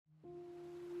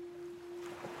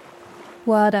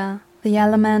Water, the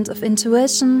element of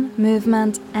intuition,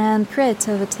 movement, and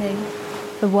creativity.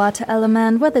 The water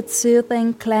element, with its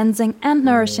soothing, cleansing, and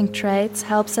nourishing traits,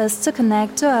 helps us to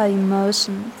connect to our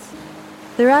emotions.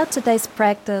 Throughout today's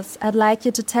practice, I'd like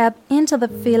you to tap into the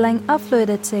feeling of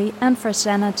fluidity and fresh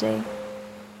energy.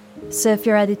 So if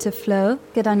you're ready to flow,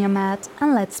 get on your mat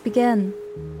and let's begin.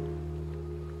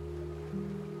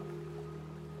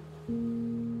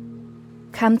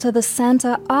 Come to the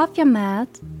center of your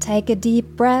mat, take a deep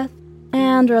breath,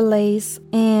 and release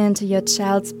into your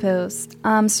child's pose,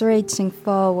 arms reaching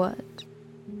forward.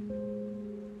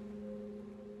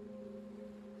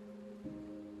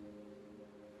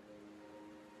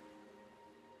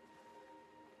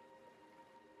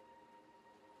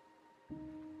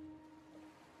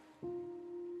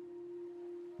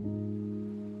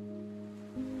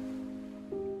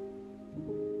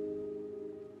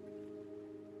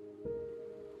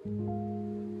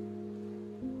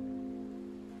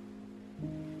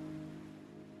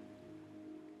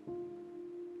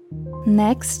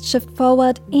 Next, shift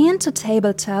forward into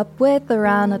tabletop with the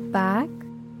rounded back,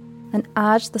 then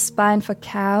arch the spine for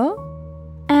cow,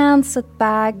 and sit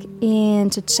back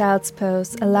into child's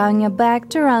pose, allowing your back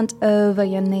to round over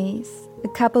your knees. A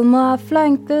couple more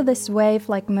flowing through this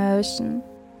wave-like motion.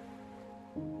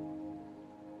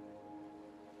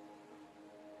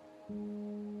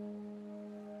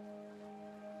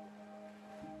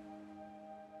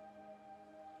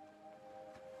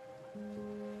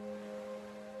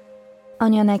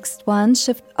 On your next one,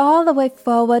 shift all the way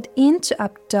forward into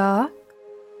up dog.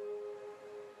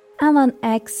 And on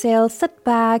exhale, sit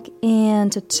back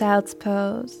into child's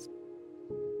pose.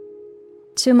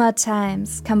 2 more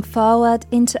times. Come forward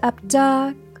into up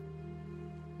dog.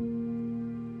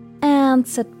 And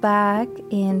sit back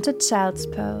into child's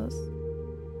pose.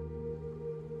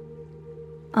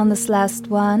 On this last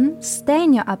one, stay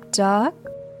in your up dog.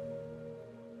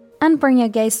 And bring your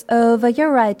gaze over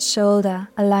your right shoulder,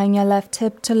 allowing your left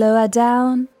hip to lower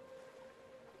down.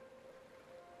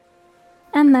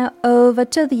 And now over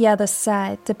to the other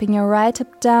side, dipping your right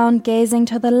hip down, gazing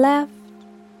to the left.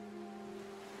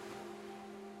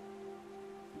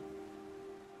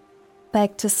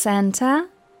 Back to center.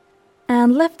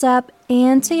 And lift up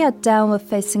into your downward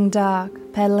facing dog,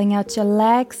 pedaling out your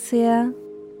legs here.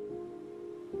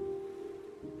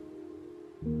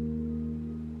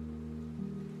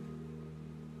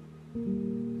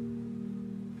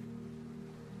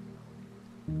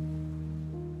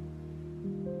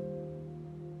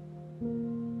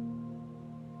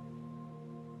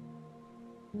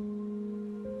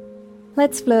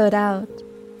 Let's flow it out.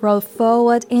 Roll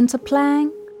forward into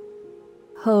plank.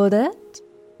 Hold it.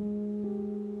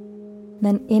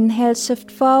 Then inhale, shift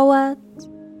forward.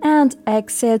 And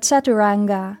exhale,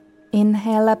 chaturanga.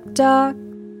 Inhale, up dog.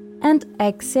 And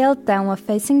exhale, downward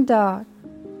facing dog.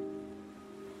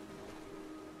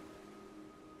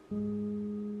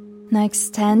 Now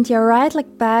extend your right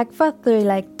leg back for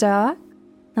 3-leg dog.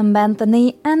 Then bend the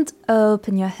knee and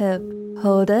open your hip.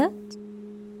 Hold it.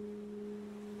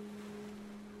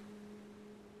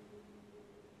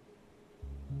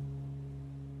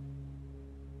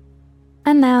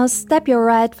 And now step your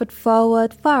right foot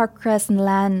forward for our crescent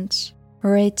lunge,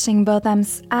 reaching both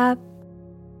arms up.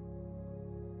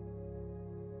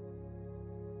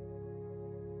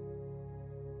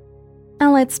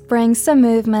 And let's bring some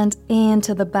movement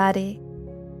into the body.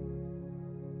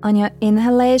 On your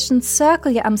inhalation,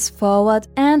 circle your arms forward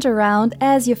and around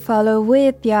as you follow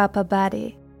with your upper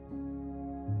body.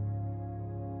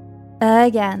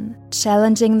 Again,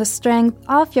 challenging the strength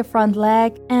of your front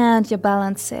leg and your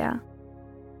balance here.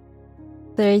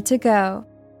 3 to go.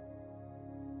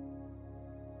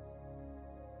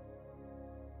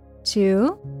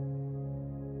 2.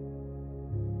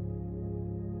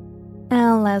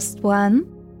 And last one.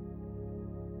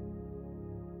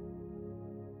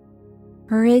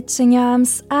 Reaching your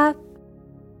arms up.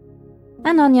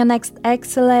 And on your next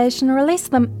exhalation, release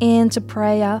them into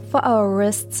prayer for our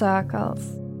wrist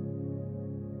circles.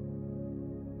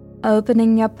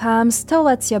 Opening your palms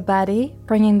towards your body,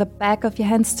 bringing the back of your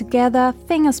hands together,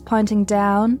 fingers pointing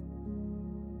down,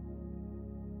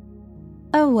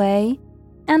 away,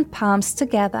 and palms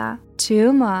together.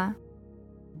 2 more.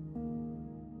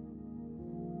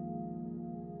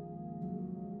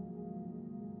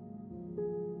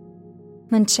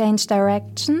 Then change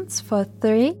directions for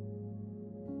 3.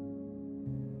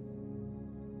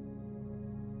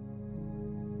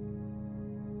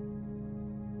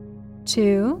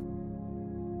 2.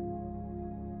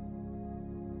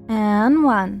 And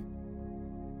 1.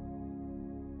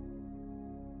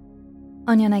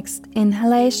 On your next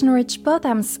inhalation, reach both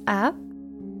arms up.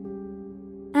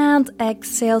 And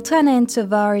exhale, turn into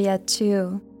Warrior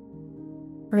 2.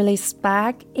 Release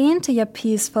back into your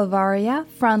peaceful warrior,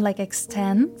 front leg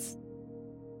extends.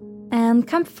 And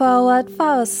come forward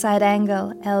for a side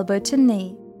angle, elbow to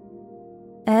knee.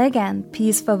 Again,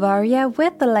 peaceful warrior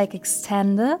with the leg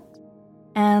extended.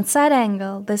 And side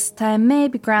angle, this time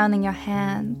maybe grounding your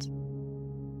hand.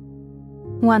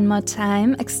 One more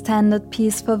time, extended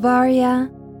peaceful warrior.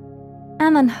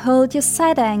 And then hold your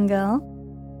side angle.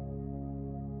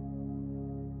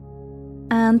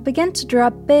 And begin to draw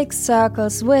big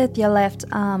circles with your left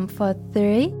arm for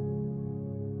 3,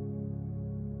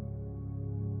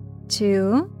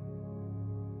 2,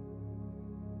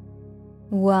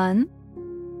 1.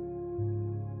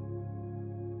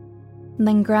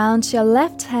 Then ground your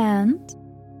left hand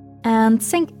and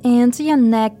sink into your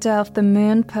nectar of the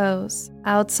moon pose.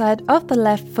 Outside of the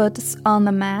left foot is on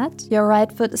the mat. Your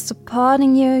right foot is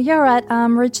supporting you. Your right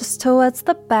arm reaches towards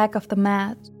the back of the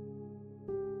mat.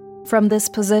 From this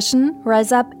position,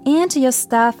 rise up into your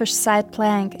starfish side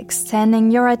plank,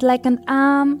 extending your right leg and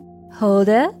arm. Hold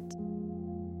it.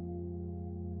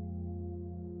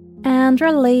 And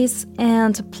release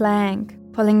into plank,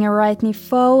 pulling your right knee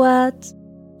forward.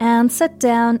 And sit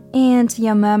down into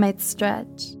your mermaid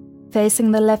stretch,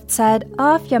 facing the left side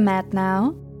of your mat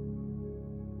now.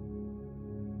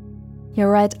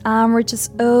 Your right arm reaches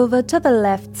over to the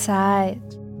left side.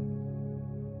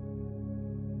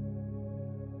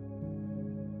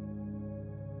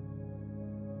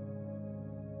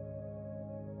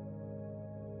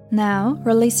 Now,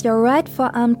 release your right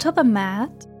forearm to the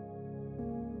mat,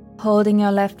 holding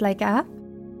your left leg up.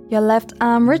 Your left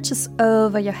arm reaches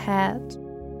over your head.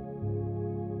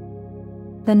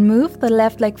 Then move the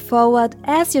left leg forward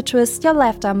as you twist your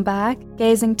left arm back,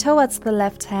 gazing towards the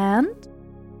left hand.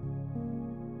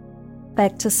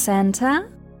 Back to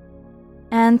center.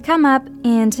 And come up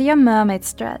into your mermaid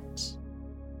stretch.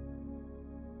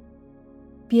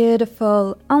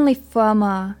 Beautiful. Only 4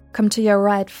 more. Come to your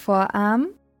right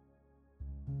forearm.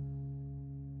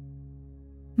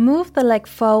 Move the leg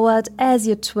forward as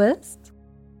you twist.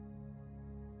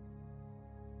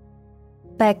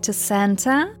 Back to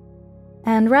center.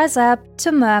 And rise up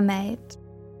to mermaid.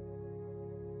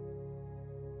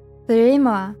 3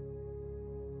 more.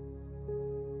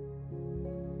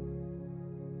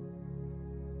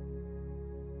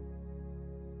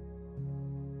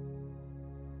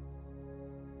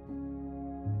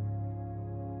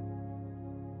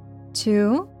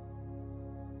 Two.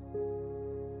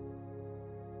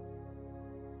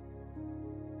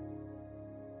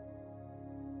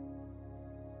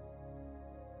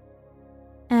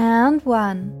 And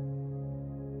 1.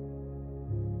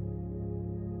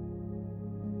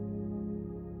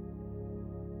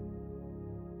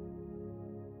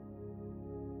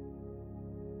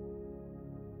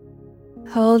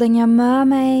 Holding your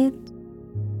mermaid.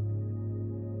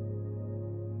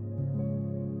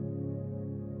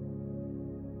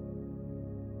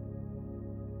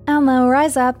 And now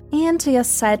rise up into your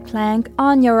side plank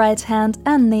on your right hand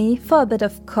and knee for a bit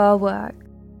of core work.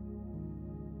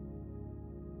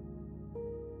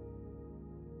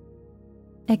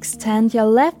 Extend your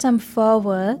left arm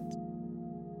forward.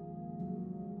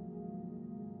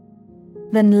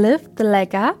 Then lift the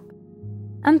leg up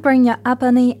and bring your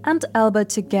upper knee and elbow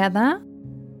together.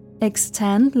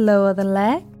 Extend, lower the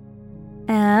leg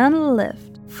and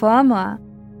lift. 4 more.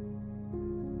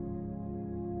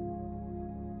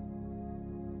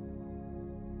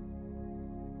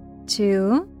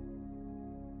 Two.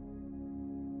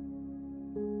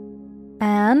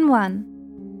 And 1.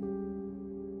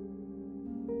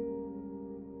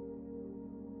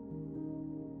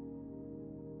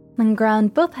 And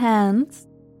ground both hands,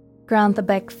 ground the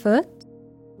back foot,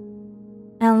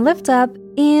 and lift up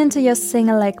into your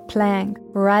single leg plank.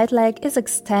 Right leg is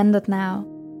extended now.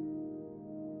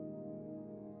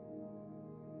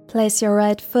 Place your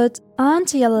right foot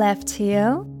onto your left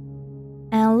heel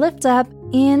and lift up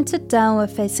into downward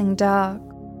facing dog.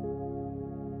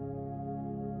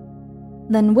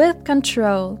 Then with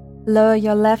control, lower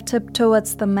your left hip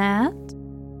towards the mat,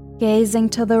 gazing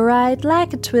to the right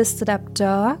like a twisted up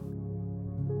dog.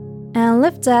 And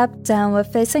lift up, downward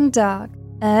facing dog.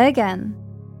 Again.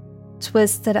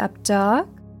 Twisted up dog.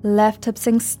 Left hip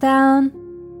sinks down.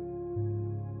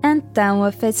 And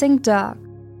downward facing dog.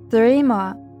 3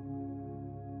 more.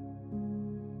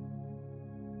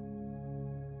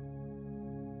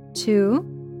 Two.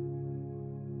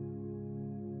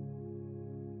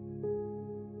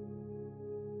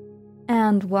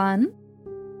 And 1.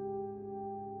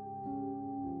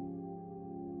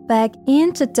 Back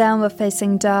into downward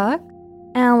facing dog,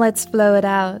 and let's flow it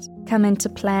out. Come into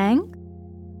plank.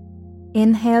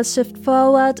 Inhale, shift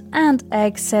forward, and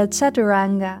exhale,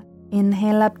 Chaturanga.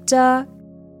 Inhale, up dog,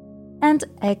 and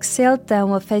exhale,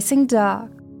 downward facing dog.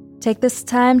 Take this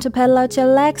time to pedal out your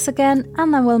legs again,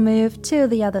 and then we'll move to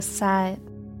the other side.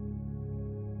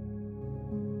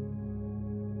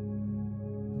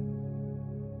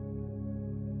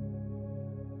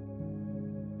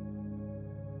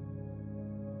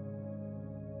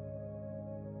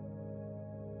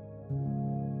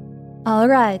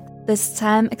 Alright, this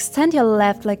time extend your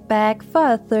left leg back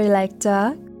for a 3-leg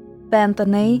dog, bend the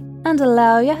knee and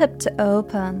allow your hip to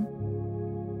open.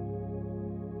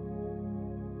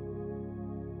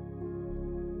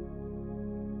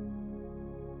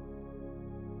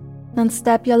 Then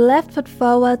step your left foot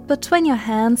forward between your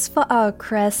hands for our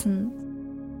crescent.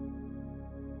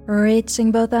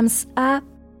 Reaching both arms up.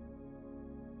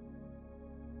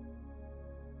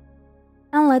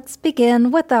 And let's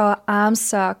begin with our arm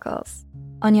circles.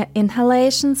 On your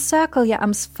inhalation, circle your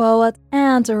arms forward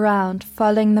and around,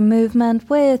 following the movement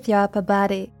with your upper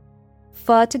body.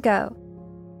 4 to go.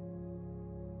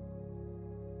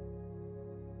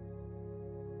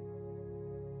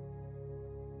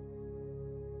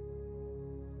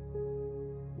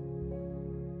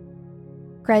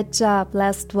 Great job,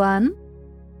 last one.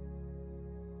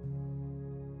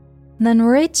 Then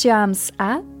reach your arms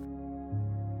up.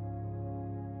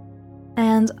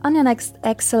 And on your next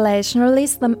exhalation,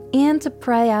 release them into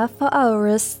prayer for our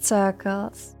wrist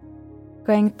circles,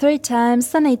 going 3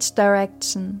 times in each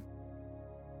direction,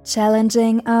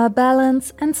 challenging our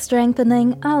balance and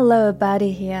strengthening our lower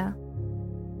body here.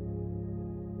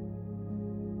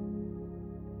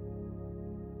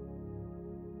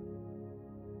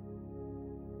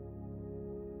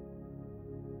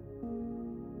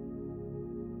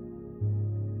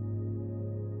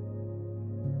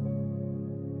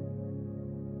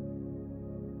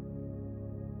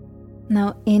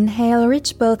 Now inhale,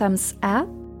 reach both arms up,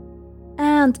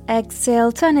 and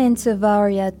exhale, turn into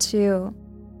Warrior 2.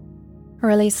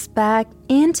 Release back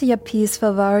into your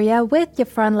peaceful Warrior with your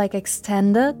front leg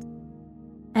extended,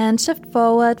 and shift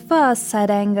forward for a side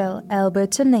angle, elbow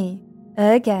to knee.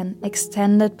 Again,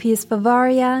 extended peaceful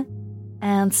Warrior,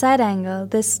 and side angle,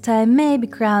 this time maybe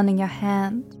grounding your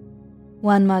hand.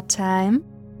 One more time.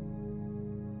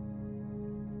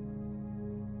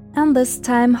 And this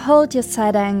time hold your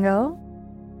side angle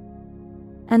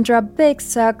and draw big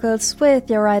circles with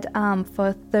your right arm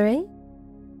for 3,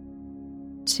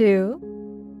 2,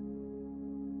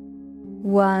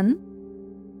 1.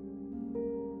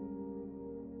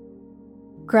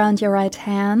 Ground your right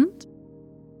hand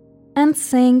and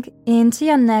sink into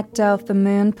your nectar of the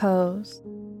moon pose.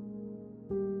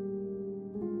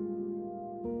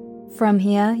 From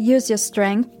here, use your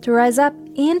strength to rise up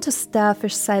into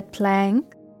starfish side plank.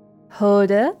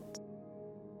 Hold it.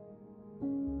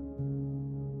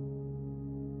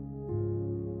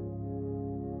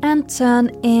 And turn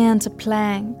into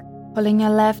plank, pulling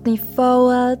your left knee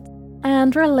forward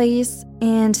and release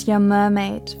into your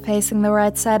mermaid, facing the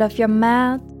right side of your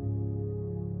mat.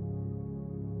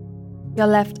 Your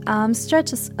left arm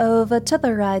stretches over to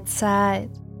the right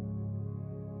side.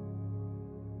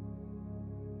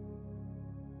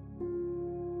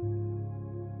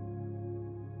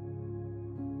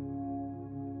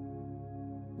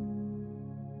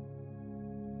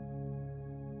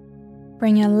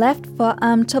 Bring your left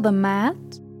forearm to the mat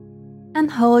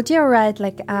and hold your right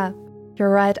leg up,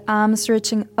 your right arm is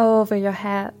reaching over your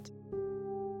head.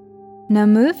 Now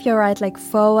move your right leg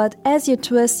forward as you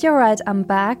twist your right arm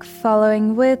back,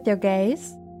 following with your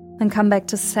gaze. Then come back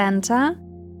to center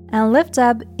and lift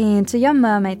up into your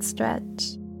mermaid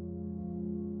stretch.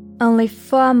 Only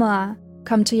 4 more.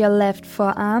 Come to your left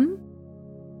forearm.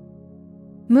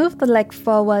 Move the leg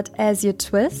forward as you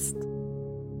twist.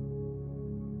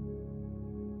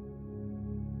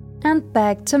 And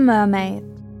back to mermaid.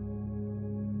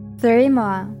 3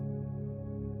 more.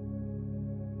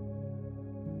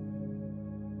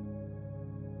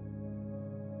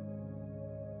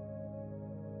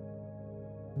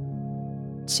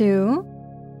 Two.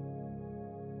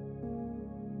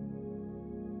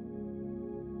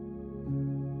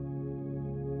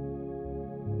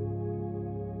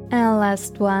 And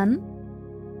last one.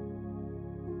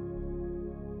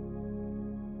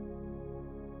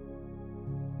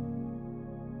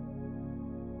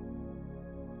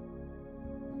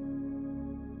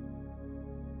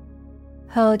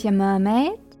 Hold your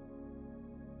mermaid.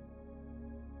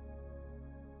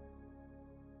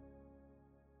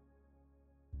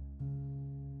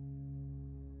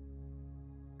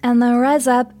 And then rise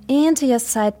up into your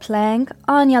side plank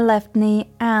on your left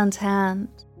knee and hand.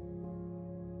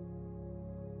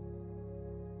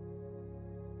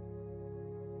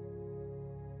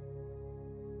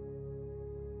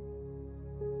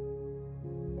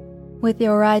 With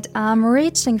your right arm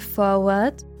reaching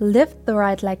forward, lift the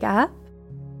right leg up.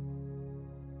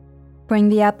 Bring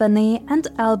the upper knee and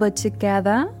elbow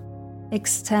together.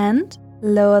 Extend,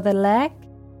 lower the leg,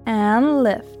 and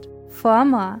lift. 4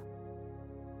 more.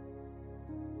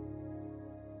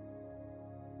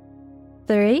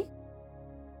 3,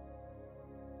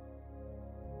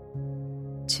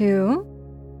 2,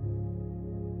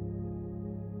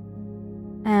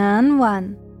 and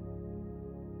 1.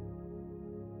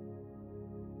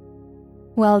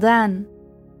 Well done.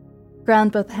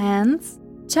 Ground both hands,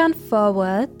 turn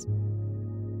forward,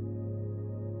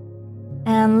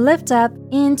 and lift up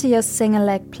into your single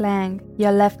leg plank.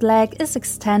 Your left leg is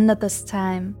extended this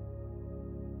time.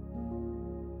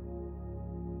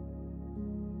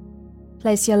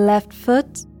 Place your left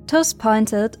foot, toes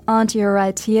pointed, onto your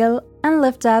right heel and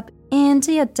lift up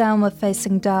into your downward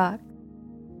facing dog.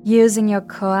 Using your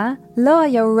core, lower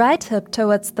your right hip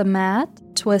towards the mat,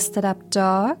 twisted up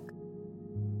dog,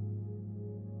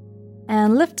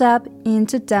 and lift up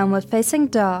into downward facing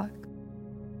dog.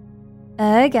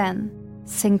 Again,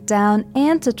 sink down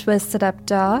into twisted up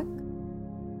dog,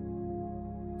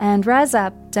 and rise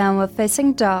up, downward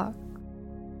facing dog.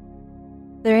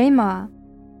 3 more.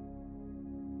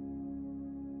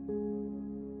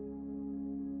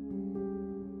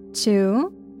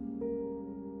 2,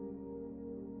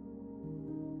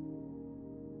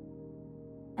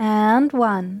 and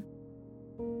 1.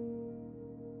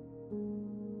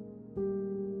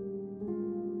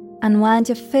 Unwind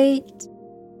your feet,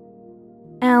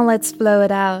 and let's flow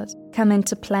it out. Come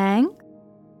into plank,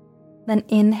 then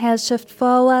inhale, shift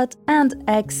forward, and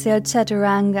exhale,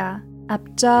 chaturanga,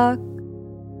 up dog,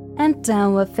 and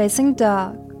downward facing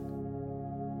dog.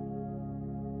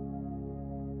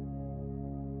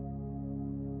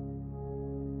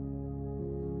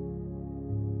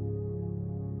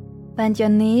 Bend your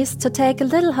knees to take a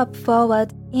little hop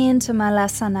forward into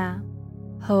Malasana.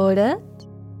 Hold it.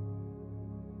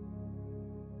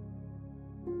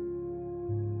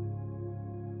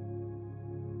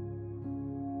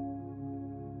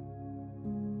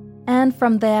 And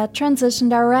from there, transition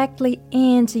directly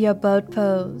into your boat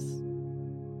pose.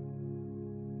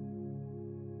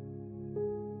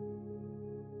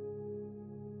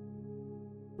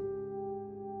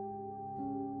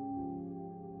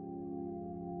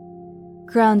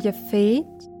 Ground your feet,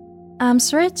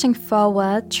 arms reaching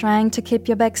forward, trying to keep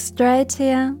your back straight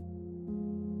here.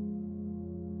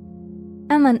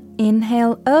 And then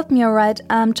inhale, open your right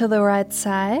arm to the right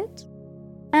side.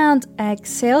 And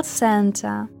exhale,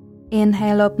 center.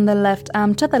 Inhale, open the left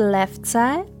arm to the left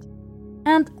side.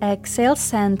 And exhale,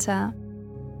 center.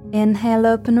 Inhale,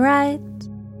 open right.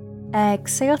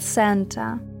 Exhale,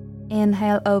 center.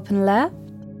 Inhale, open left.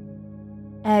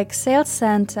 Exhale,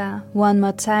 center. 1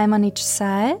 more time on each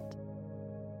side.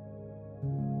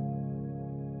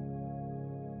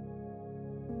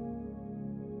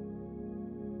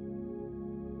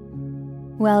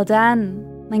 Well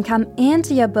done. Then come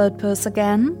into your boat pose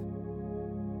again.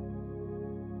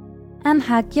 And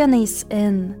hug your knees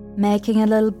in, making a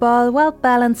little ball while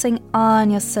balancing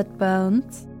on your sit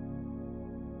bones.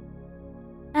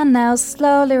 And now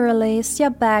slowly release your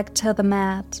back to the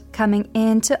mat, coming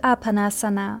into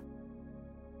Apanasana.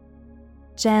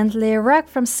 Gently rock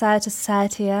from side to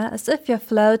side here as if you're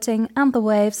floating and the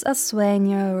waves are swaying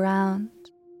you around.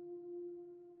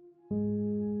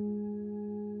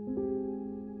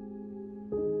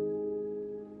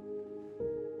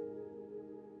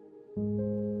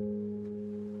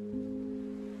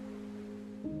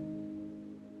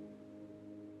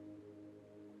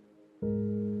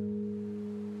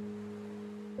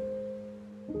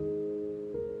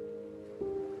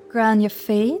 Ground your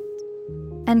feet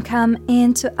and come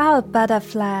into our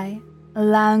butterfly,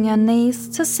 allowing your knees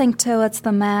to sink towards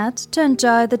the mat to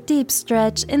enjoy the deep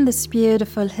stretch in this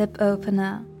beautiful hip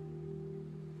opener.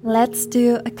 Let's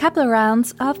do a couple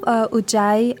rounds of our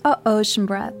Ujjayi or ocean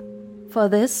breath. For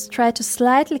this, try to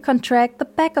slightly contract the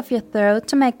back of your throat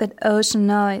to make that ocean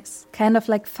noise, kind of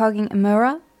like fogging a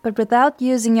mirror, but without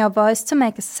using your voice to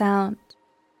make a sound.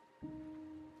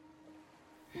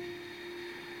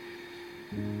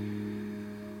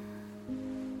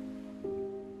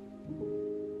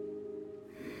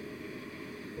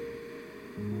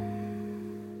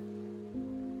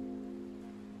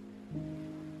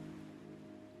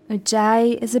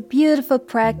 Ujjayi is a beautiful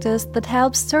practice that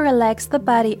helps to relax the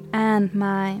body and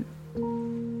mind.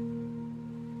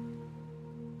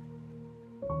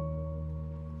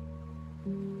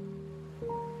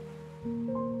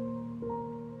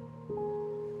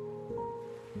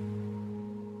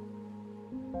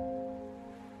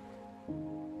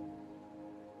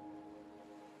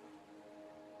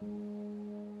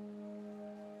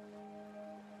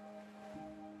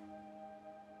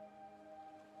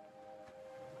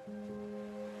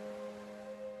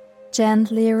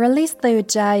 Gently release the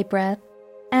Ujjayi breath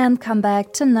and come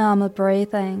back to normal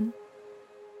breathing.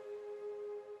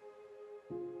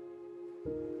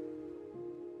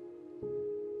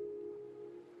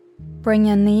 Bring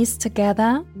your knees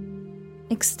together,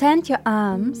 extend your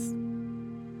arms,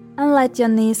 and let your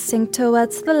knees sink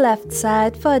towards the left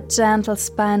side for a gentle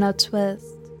spinal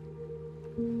twist.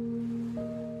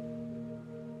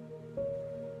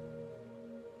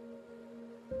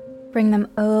 Bring them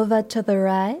over to the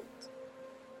right.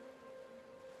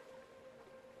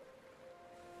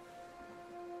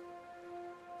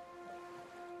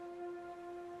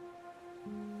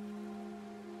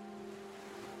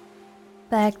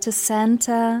 Back to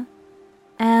center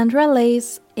and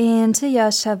release into your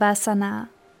Shavasana,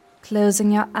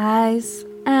 closing your eyes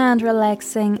and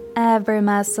relaxing every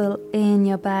muscle in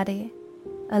your body,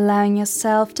 allowing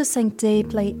yourself to sink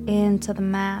deeply into the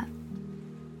mat.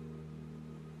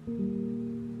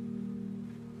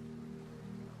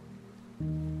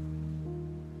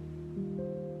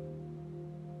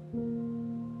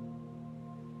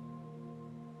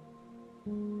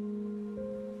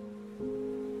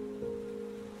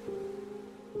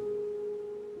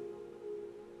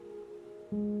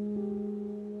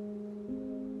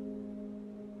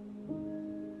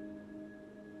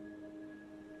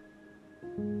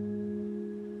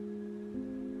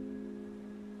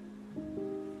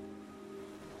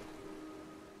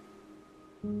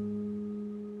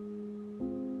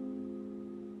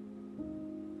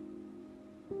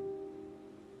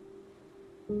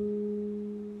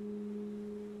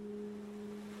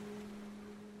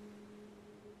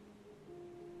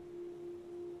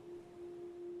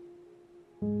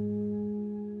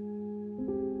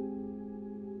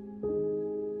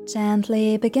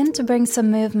 Gently begin to bring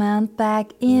some movement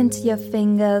back into your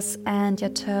fingers and your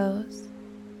toes.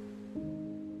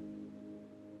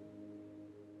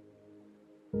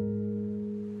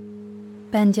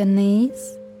 Bend your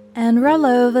knees and roll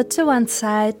over to one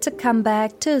side to come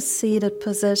back to a seated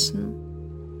position.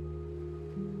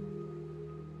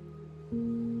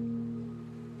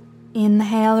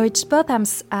 Inhale, reach both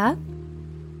arms up,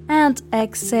 and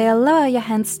exhale, lower your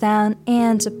hands down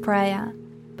into prayer,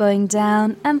 bowing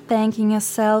down and thanking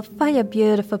yourself for your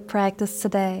beautiful practice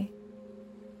today.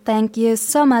 Thank you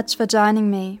so much for joining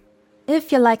me.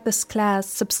 If you like this class,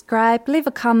 subscribe, leave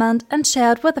a comment and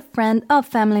share it with a friend or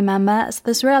family member, as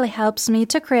this really helps me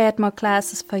to create more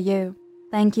classes for you.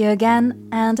 Thank you again,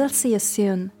 and I'll see you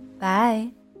soon.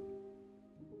 Bye!